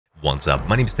What's up,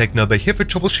 my name is TechNoba here for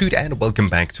Troubleshoot and welcome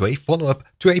back to a follow-up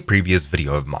to a previous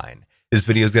video of mine. This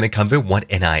video is going to cover what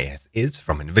NIS is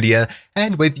from Nvidia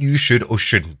and whether you should or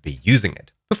shouldn't be using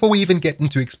it. Before we even get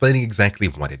into explaining exactly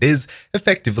what it is,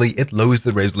 effectively it lowers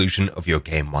the resolution of your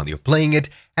game while you're playing it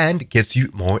and gets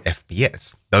you more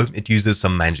FPS, though it uses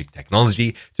some magic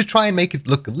technology to try and make it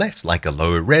look less like a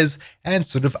lower res and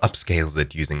sort of upscales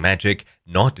it using magic,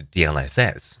 not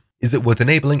DLSS. Is it worth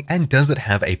enabling, and does it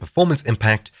have a performance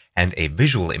impact and a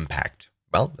visual impact?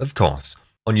 Well, of course.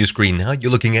 On your screen now,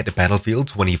 you're looking at Battlefield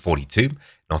 2042,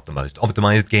 not the most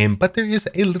optimized game, but there is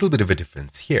a little bit of a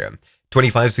difference here.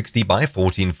 2560 by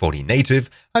 1440 native,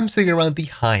 I'm sitting around the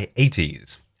high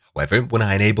 80s. However, when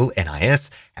I enable NIS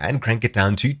and crank it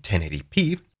down to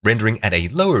 1080p, rendering at a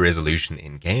lower resolution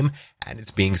in-game, and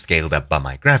it's being scaled up by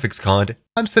my graphics card,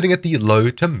 I'm sitting at the low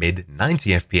to mid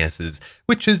 90 FPSs,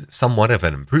 which is somewhat of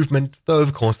an improvement, though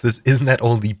of course this isn't at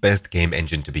all the best game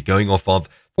engine to be going off of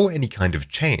for any kind of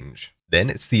change. Then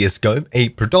CSGO, a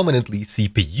predominantly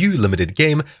CPU limited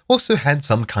game, also had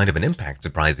some kind of an impact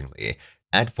surprisingly.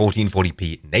 At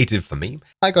 1440p native for me,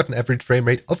 I got an average frame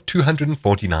rate of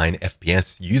 249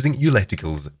 FPS using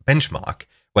Uletical's benchmark.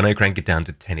 When I crank it down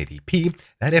to 1080p,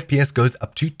 that FPS goes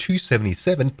up to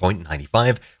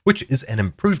 277.95, which is an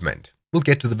improvement. We'll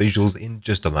get to the visuals in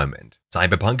just a moment.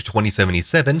 Cyberpunk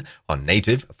 2077 on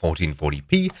native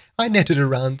 1440p, I netted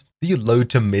around the low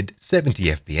to mid 70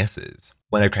 FPSs.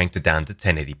 When I cranked it down to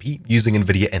 1080p using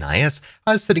Nvidia NIS,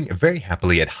 I was sitting very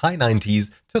happily at high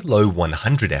 90s to low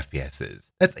 100 FPSs.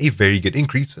 That's a very good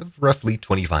increase of roughly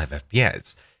 25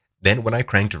 FPS. Then when I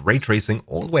cranked ray tracing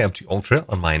all the way up to Ultra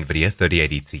on my Nvidia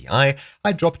 3080 Ti,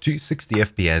 I dropped to 60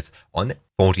 FPS on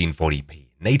 1440p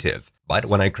native. But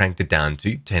when I cranked it down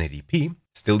to 1080p,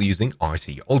 still using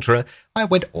RT Ultra, I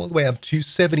went all the way up to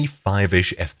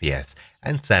 75-ish FPS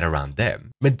and sat around there,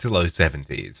 mid to low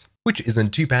 70s. Which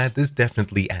isn't too bad, there's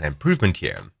definitely an improvement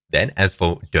here. Then as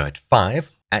for Dirt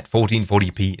 5, at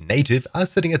 1440p native, I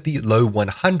was sitting at the low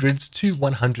 100s to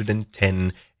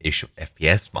 110-ish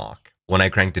FPS mark. When I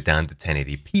cranked it down to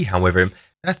 1080p, however,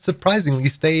 that surprisingly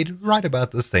stayed right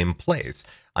about the same place.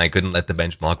 I couldn't let the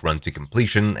benchmark run to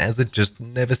completion as it just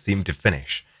never seemed to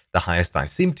finish. The highest I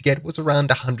seemed to get was around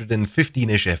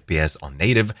 115-ish FPS on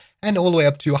native and all the way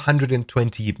up to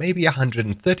 120, maybe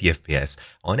 130 FPS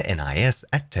on NIS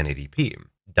at 1080p.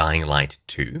 Dying Light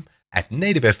 2, at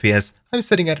native FPS, I'm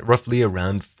sitting at roughly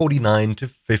around 49 to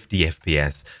 50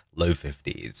 FPS, low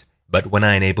 50s. But when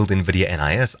I enabled Nvidia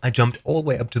NIS, I jumped all the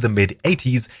way up to the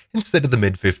mid-80s instead of the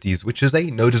mid-50s, which is a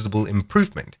noticeable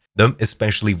improvement. Though,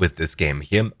 especially with this game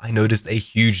here, I noticed a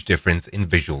huge difference in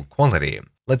visual quality.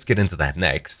 Let's get into that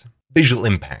next. Visual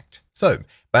impact. So,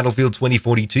 Battlefield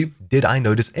 2042, did I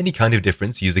notice any kind of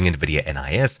difference using Nvidia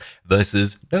NIS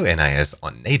versus no NIS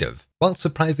on native? Well,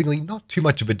 surprisingly, not too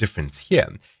much of a difference here.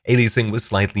 Aliasing was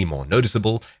slightly more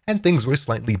noticeable, and things were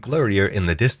slightly blurrier in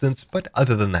the distance, but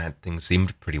other than that, things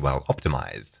seemed pretty well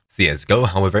optimized. CSGO,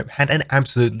 however, had an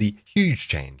absolutely huge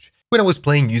change. When I was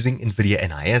playing using Nvidia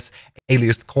NIS,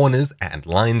 aliased corners and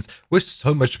lines were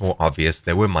so much more obvious,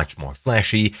 they were much more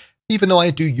flashy. Even though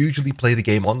I do usually play the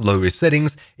game on lower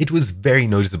settings, it was very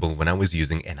noticeable when I was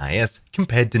using NIS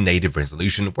compared to native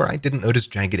resolution where I didn't notice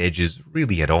jagged edges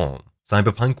really at all.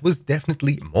 Cyberpunk was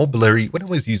definitely more blurry when I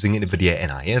was using Nvidia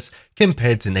NIS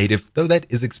compared to native, though that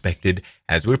is expected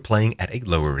as we're playing at a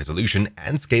lower resolution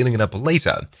and scaling it up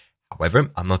later. However,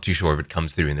 I'm not too sure if it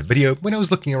comes through in the video. When I was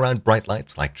looking around bright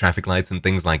lights like traffic lights and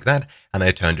things like that, and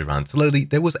I turned around slowly,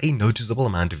 there was a noticeable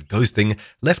amount of ghosting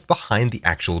left behind the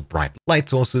actual bright light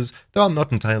sources, though I'm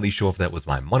not entirely sure if that was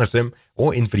my monitor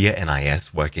or Nvidia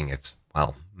NIS working its,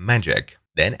 well, magic.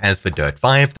 Then, as for Dirt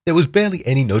 5, there was barely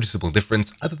any noticeable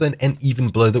difference other than an even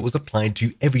blur that was applied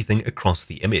to everything across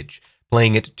the image.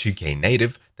 Playing at 2K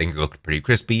native, things looked pretty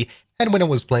crispy, and when I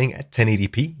was playing at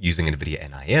 1080p using Nvidia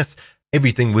NIS,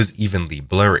 everything was evenly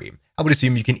blurry. I would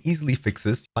assume you can easily fix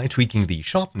this by tweaking the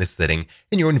sharpness setting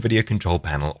in your Nvidia control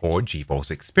panel or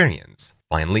GeForce experience.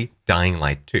 Finally, Dying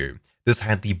Light 2. This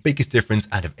had the biggest difference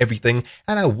out of everything,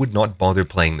 and I would not bother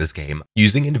playing this game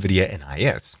using Nvidia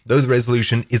NIS, though the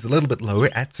resolution is a little bit lower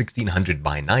at 1600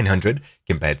 by 900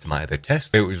 compared to my other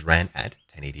test where it was ran at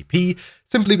 1080p,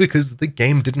 simply because the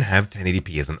game didn't have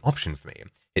 1080p as an option for me.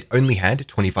 It only had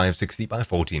 2560 by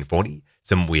 1440,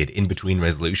 some weird in-between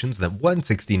resolutions that weren't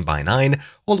 16 by 9,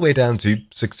 all the way down to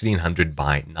 1600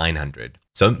 by 900.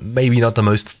 So maybe not the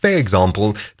most fair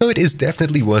example, though it is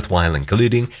definitely worthwhile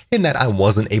including in that I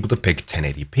wasn't able to pick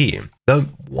 1080p. Though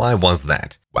why was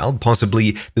that? Well,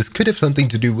 possibly this could have something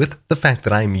to do with the fact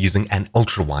that I'm using an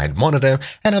ultra-wide monitor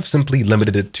and I've simply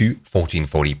limited it to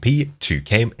 1440p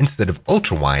 2K instead of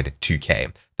ultra-wide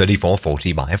 2K.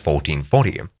 3440 by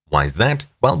 1440. Why is that?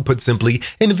 Well, put simply,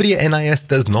 Nvidia NIS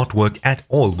does not work at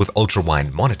all with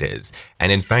ultra-wide monitors,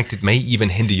 and in fact it may even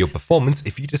hinder your performance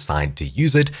if you decide to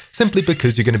use it, simply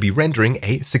because you're going to be rendering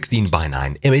a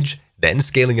 16:9 image, then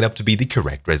scaling it up to be the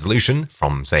correct resolution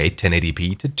from, say,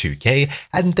 1080p to 2K,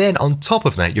 and then on top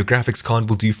of that your graphics card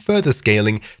will do further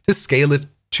scaling to scale it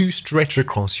to stretch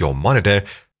across your monitor,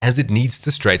 as it needs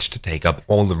to stretch to take up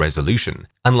all the resolution.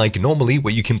 Unlike normally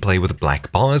where you can play with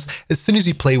black bars, as soon as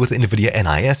you play with Nvidia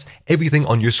NIS, everything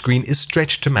on your screen is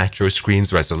stretched to match your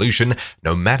screen's resolution,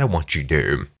 no matter what you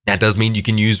do. That does mean you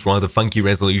can use rather funky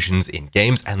resolutions in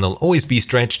games and they'll always be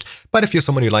stretched, but if you're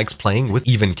someone who likes playing with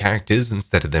even characters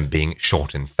instead of them being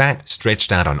short and fat,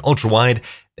 stretched out on ultra-wide,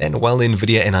 then well,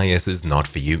 Nvidia NIS is not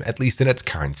for you, at least in its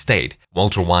current state.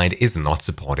 Ultra-wide is not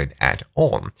supported at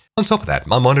all. On top of that,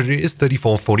 my monitor is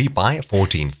 3440 by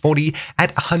 1440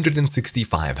 at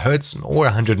 165Hz or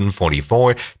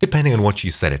 144, depending on what you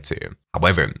set it to.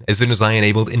 However, as soon as I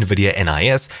enabled Nvidia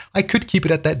NIS, I could keep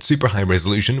it at that super high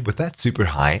resolution with that super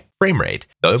high frame rate.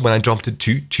 Though when I dropped it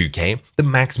to 2K, the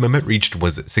maximum it reached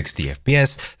was 60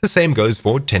 FPS. The same goes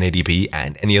for 1080p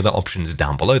and any other options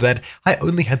down below that. I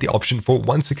only had the option for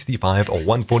 165 or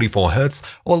 144Hz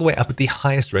all the way up at the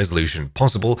highest resolution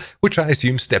possible, which I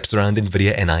assume steps around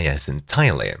Nvidia NIS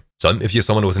entirely. So if you're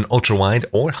someone with an ultra-wide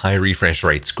or high refresh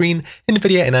rate screen,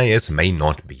 Nvidia NIS may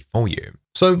not be for you.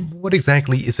 So what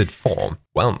exactly is it for?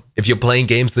 Well, if you're playing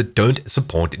games that don't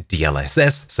support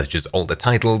DLSS, such as older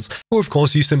titles, or of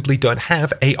course you simply don't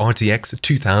have a RTX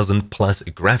 2000 plus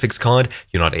graphics card,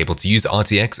 you're not able to use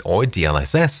RTX or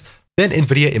DLSS, then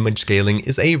Nvidia Image Scaling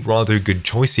is a rather good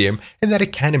choice here in that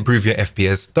it can improve your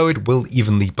FPS, though it will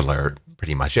evenly blur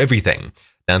pretty much everything.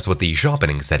 That's what the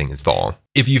sharpening setting is for.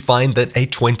 If you find that a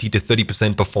 20 to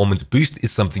 30% performance boost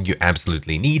is something you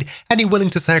absolutely need, and you're willing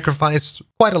to sacrifice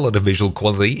quite a lot of visual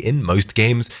quality in most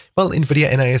games, well,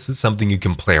 Nvidia NIS is something you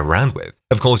can play around with.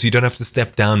 Of course, you don't have to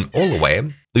step down all the way,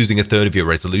 losing a third of your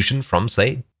resolution from,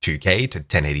 say, 2K to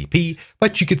 1080p,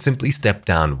 but you could simply step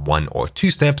down 1 or 2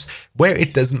 steps where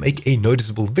it doesn't make a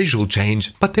noticeable visual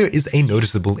change, but there is a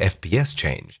noticeable FPS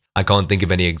change. I can't think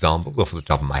of any examples off the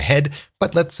top of my head,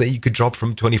 but let's say you could drop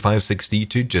from 2560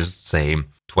 to just, say,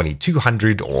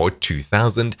 2200 or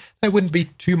 2000. There wouldn't be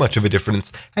too much of a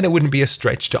difference, and it wouldn't be a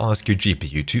stretch to ask your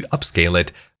GPU to upscale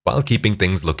it while keeping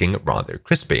things looking rather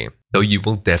crispy, though you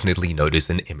will definitely notice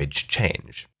an image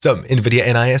change. So,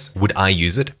 Nvidia NIS, would I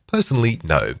use it? Personally,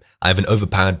 no. I have an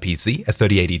overpowered PC, a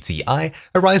 3080 Ti, a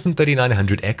Ryzen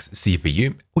 3900X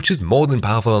CPU, which is more than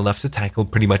powerful enough to tackle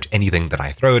pretty much anything that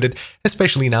I throw at it,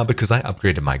 especially now because I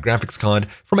upgraded my graphics card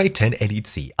from a 1080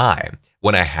 Ti.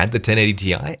 When I had the 1080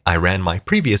 Ti, I ran my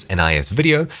previous NIS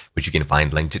video, which you can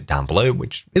find linked down below,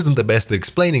 which isn't the best at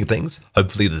explaining things.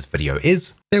 Hopefully this video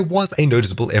is. There was a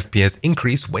noticeable FPS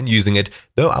increase when using it,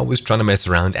 though I was trying to mess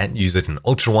around and use it in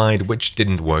ultra-wide, which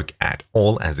didn't work at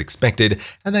all as expected,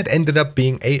 and that ended up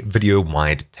being a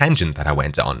video-wide tangent that I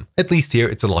went on. At least here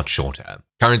it's a lot shorter.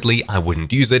 Currently, I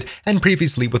wouldn't use it, and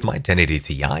previously with my 1080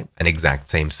 Ti, an exact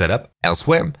same setup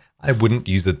elsewhere, I wouldn't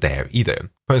use it there either.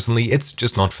 Personally, it's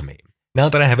just not for me. Now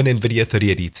that I have an Nvidia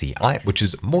 3080 Ti, which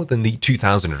is more than the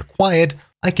 2000 required,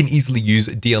 I can easily use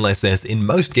DLSS in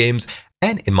most games,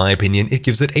 and in my opinion, it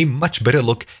gives it a much better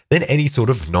look than any sort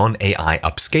of non-AI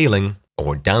upscaling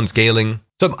or downscaling,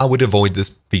 so I would avoid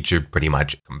this feature pretty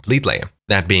much completely.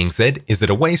 That being said, is it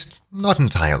a waste? Not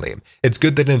entirely. It's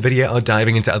good that Nvidia are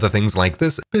diving into other things like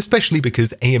this, especially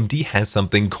because AMD has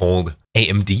something called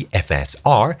AMD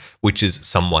FSR, which is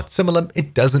somewhat similar.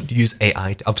 It doesn't use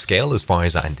AI to upscale as far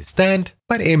as I understand,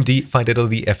 but AMD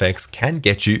Fidelity FX can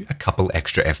get you a couple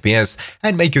extra FPS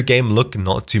and make your game look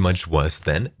not too much worse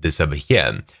than this over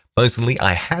here. Personally,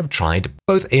 I have tried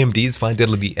both AMD's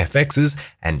Fidelity FXs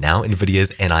and now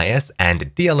Nvidia's NIS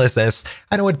and DLSS,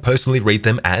 and I would personally rate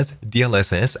them as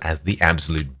DLSS as the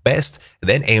absolute best,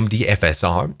 then AMD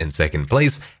FSR in second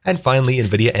place, and finally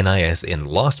Nvidia NIS in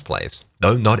last place,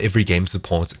 though not every game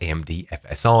supports AMD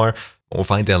FSR or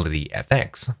Fidelity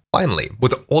FX. Finally,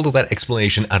 with all of that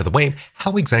explanation out of the way,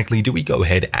 how exactly do we go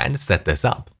ahead and set this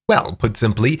up? Well, put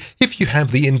simply, if you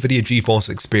have the Nvidia GeForce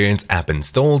Experience app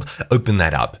installed, open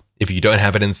that up. If you don't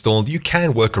have it installed, you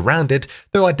can work around it,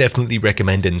 though I definitely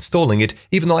recommend installing it,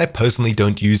 even though I personally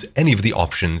don't use any of the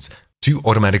options to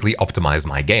automatically optimize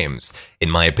my games. In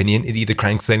my opinion, it either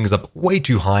cranks settings up way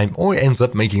too high or ends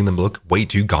up making them look way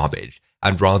too garbage.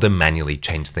 I'd rather manually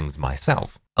change things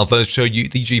myself. I'll first show you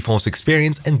the GeForce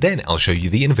experience and then I'll show you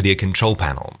the Nvidia control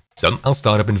panel. So I'll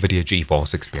start up Nvidia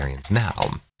GeForce experience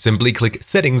now. Simply click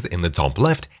Settings in the top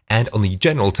left, and on the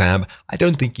General tab, I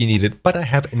don't think you need it, but I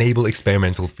have Enable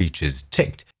Experimental Features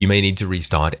ticked. You may need to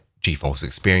restart GeForce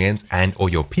experience and or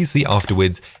your PC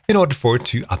afterwards in order for it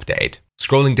to update.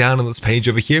 Scrolling down on this page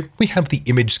over here, we have the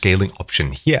image scaling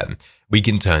option here. We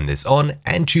can turn this on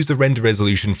and choose the render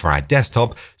resolution for our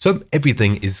desktop so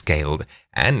everything is scaled,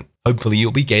 and hopefully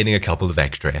you'll be gaining a couple of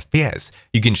extra FPS.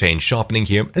 You can change sharpening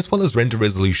here as well as render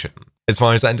resolution. As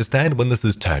far as I understand, when this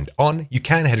is turned on, you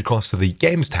can head across to the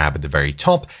Games tab at the very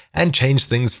top and change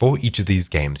things for each of these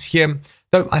games here,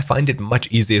 though I find it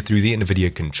much easier through the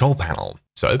Nvidia control panel.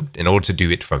 So, in order to do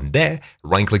it from there,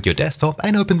 right-click your desktop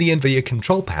and open the Nvidia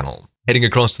control panel. Heading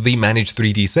across to the Manage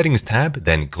 3D Settings tab,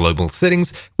 then Global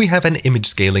Settings, we have an image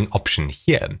scaling option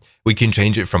here. We can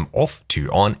change it from off to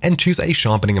on and choose a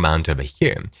sharpening amount over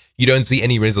here. You don't see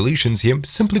any resolutions here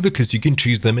simply because you can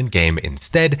choose them in-game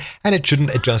instead, and it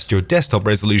shouldn't adjust your desktop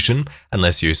resolution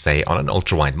unless you're, say, on an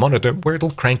ultrawide monitor where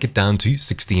it'll crank it down to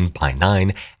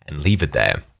 16:9 and leave it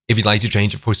there. If you'd like to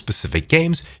change it for specific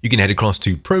games, you can head across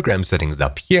to Program Settings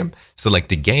up here,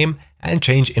 select a game, and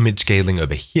change image scaling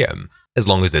over here, as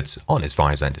long as it's on as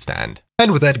far as I understand.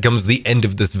 And with that comes the end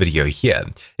of this video here.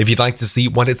 If you'd like to see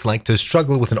what it's like to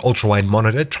struggle with an ultrawide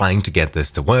monitor trying to get this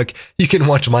to work, you can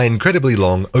watch my incredibly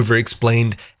long,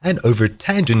 over-explained, and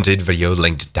over-tangented video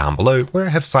linked down below, where I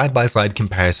have side-by-side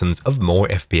comparisons of more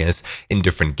FPS in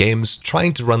different games,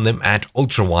 trying to run them at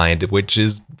ultrawide, which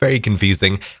is very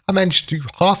confusing. I managed to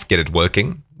half get it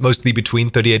working, mostly between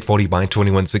 3840 by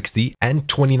 2160 and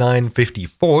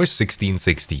 2954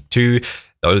 1662,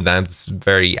 though that's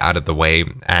very out of the way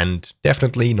and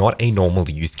definitely not a normal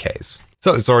use case.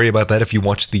 So sorry about that if you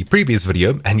watched the previous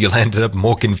video and you landed up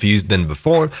more confused than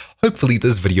before. Hopefully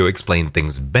this video explained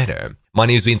things better. My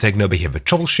name's been Technoba here for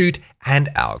Troubleshoot, and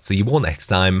I'll see you all next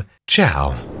time.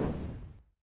 Ciao!